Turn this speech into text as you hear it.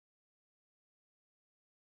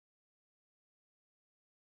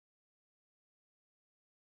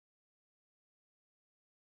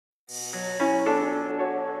The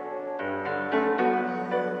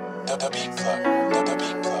beat plug, the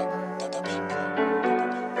beat plug, the beat plug.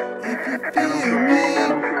 If you feel me,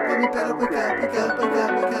 then you better wake up, wake up, wake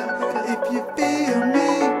up, wake up, wake up. If you feel me,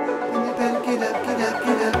 then you better get up, get up,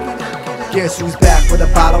 get up, get up, get up. Guess who's back with a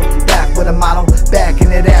bottle, back with a model, back in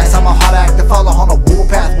that ass. I'm a hard act to follow on a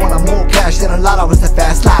warpath. Want more cash than a lot, I was the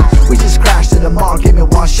fast life. We just crashed at the mall, give me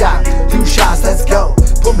one shot, 2 shots, let's go.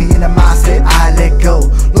 Put me in the mindset, I let go.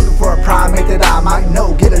 Looking for a primate that I might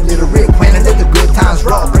know. Get a little Rick Quinn and let the good times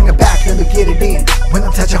roll. Bring it back, let me get it in. When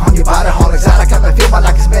I'm touching on your body, all exotic, I can feel my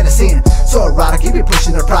like it's medicine. So erotic, keep it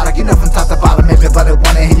pushing the product. You know from top to bottom, everybody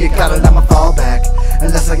wanna hear you got it, I'ma fall back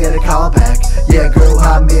unless I get a call back. Yeah, girl,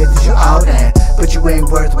 how mad did you all that? But you ain't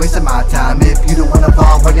worth wasting my time if you don't wanna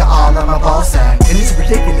fall when you're all on my ball sack. And it's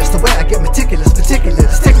ridiculous the way I get meticulous, particular.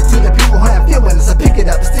 Stick it to the people who have feelings. I pick it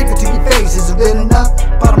up, stick it to your face. Is it real enough?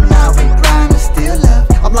 Bottom line, we grind and still love.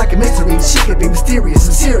 I'm like a mystery, she could be mysterious.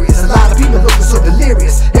 I'm serious, a lot of people looking so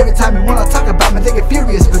delirious. Every time you wanna talk about me, they get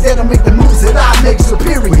furious, but they don't make the moves that I make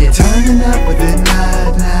superior. We're turning up with the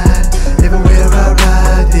night. Everywhere I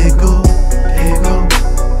ride, they go, they go,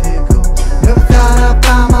 they go. Never thought I'd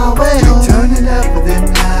find my way home. Turning up with the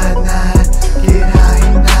night. Get high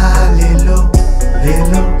and high, lay low, lay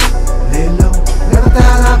low, lay low. Never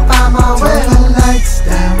thought I'd find my way home. Turn the lights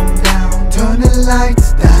down, turn the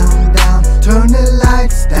lights down, turn the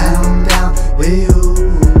lights down, way-oh,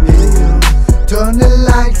 way-oh. Turn the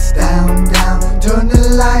lights down, turn the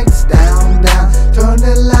lights down, turn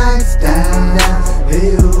the lights down,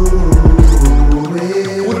 way-oh,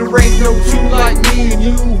 way-oh. Well, there ain't no two like me and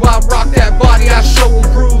you. I rock that body, I show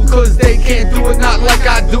them prove. Cause they can't do it, not like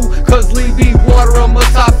I do. Cause Layzie water, I'm a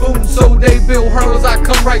typhoon. So they build hurdles, I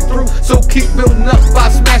come right through. So keep building up, I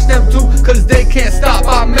smash them too. Cause they can't stop,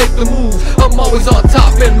 I make the moves. I'm always on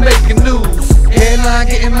top and making news. Headline,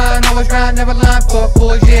 getting mine, always grind, never line. Fuck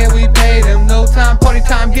boys, yeah, we pay them. No time, party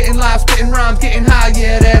time, getting live, spitting rhymes, getting high.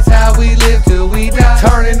 Yeah, that's how we live till we die.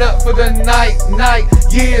 Turning up for the night.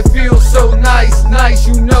 Yeah, it feels so nice.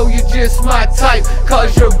 You know you're just my type,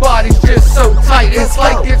 cause your body's just so tight. It's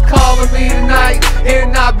like it's calling me tonight,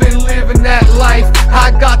 and I've been living that life.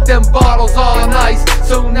 I got them bottles all nice,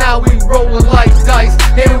 so now we rolling like dice.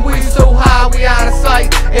 And we so high, we out of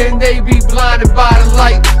sight, and they be blinded by the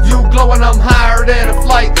light. You glowing, I'm higher than a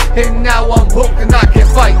flight, and now I'm hooked and I can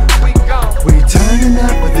fight. We gone. We turning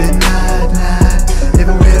up with the night.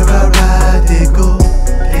 Everywhere I ride, they go,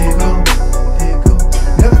 they go, they go.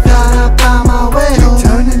 Never thought I'd find my way home.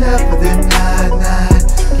 Turning up with the night.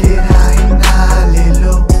 Get high and high, lay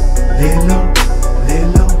low, lay low, lay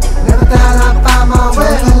low. Never thought I'd find my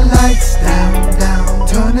way home. Turn the lights down,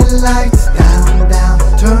 turn the lights down,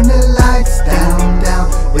 turn the lights down,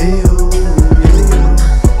 way-oh,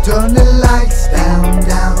 way-oh. Turn the lights down,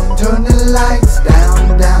 turn the lights down,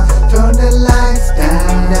 turn the lights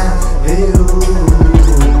down, way-oh,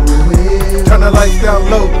 way-oh. Turn the lights down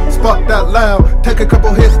low, spark that loud. Take a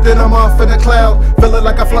couple hits, then I'm off in the cloud. Feeling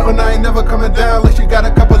like I'm floating, I ain't never coming down. Unless you got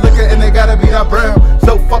a couple liquor and they gotta be that brown.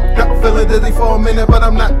 So fucked up, feeling dizzy for a minute, but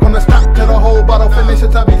I'm not gonna stop till the whole bottle finishes.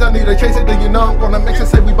 Tubbies, I need to chase it, then you know I'm gonna mix it.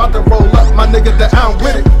 Say we bout to roll up, my nigga, that I'm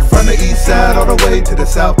with it. From the east side all the way to the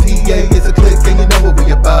south, PA is a click and you know what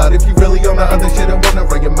we about. If you really on the other shit, I wanna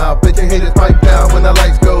run your mouth. Bitch, your haters pipe down when the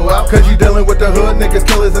lights go out. Cause you dealing with the hood niggas,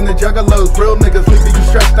 killers and the juggalos. Real niggas leaving you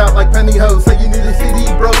stressed out like penny hoes. Say you need a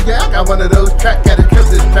CD, bro, yeah, I got one of those. Trackaddicts,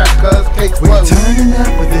 this trap, cause cakes we turning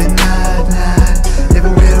up with the night.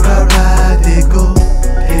 Everywhere I ride, they go,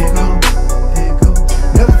 they go, they go.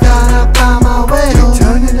 Never thought I'd find my way home.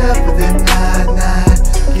 Turning up with the night.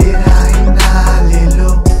 Get high and high, lay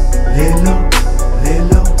low, lay low, lay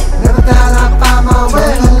low. Never thought I'd find my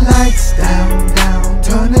way home. Turn the lights down,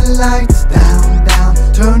 turn the lights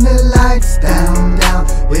down, turn the lights down,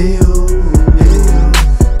 way-oh,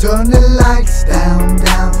 way-oh. Turn the lights down,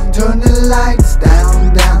 turn the lights down.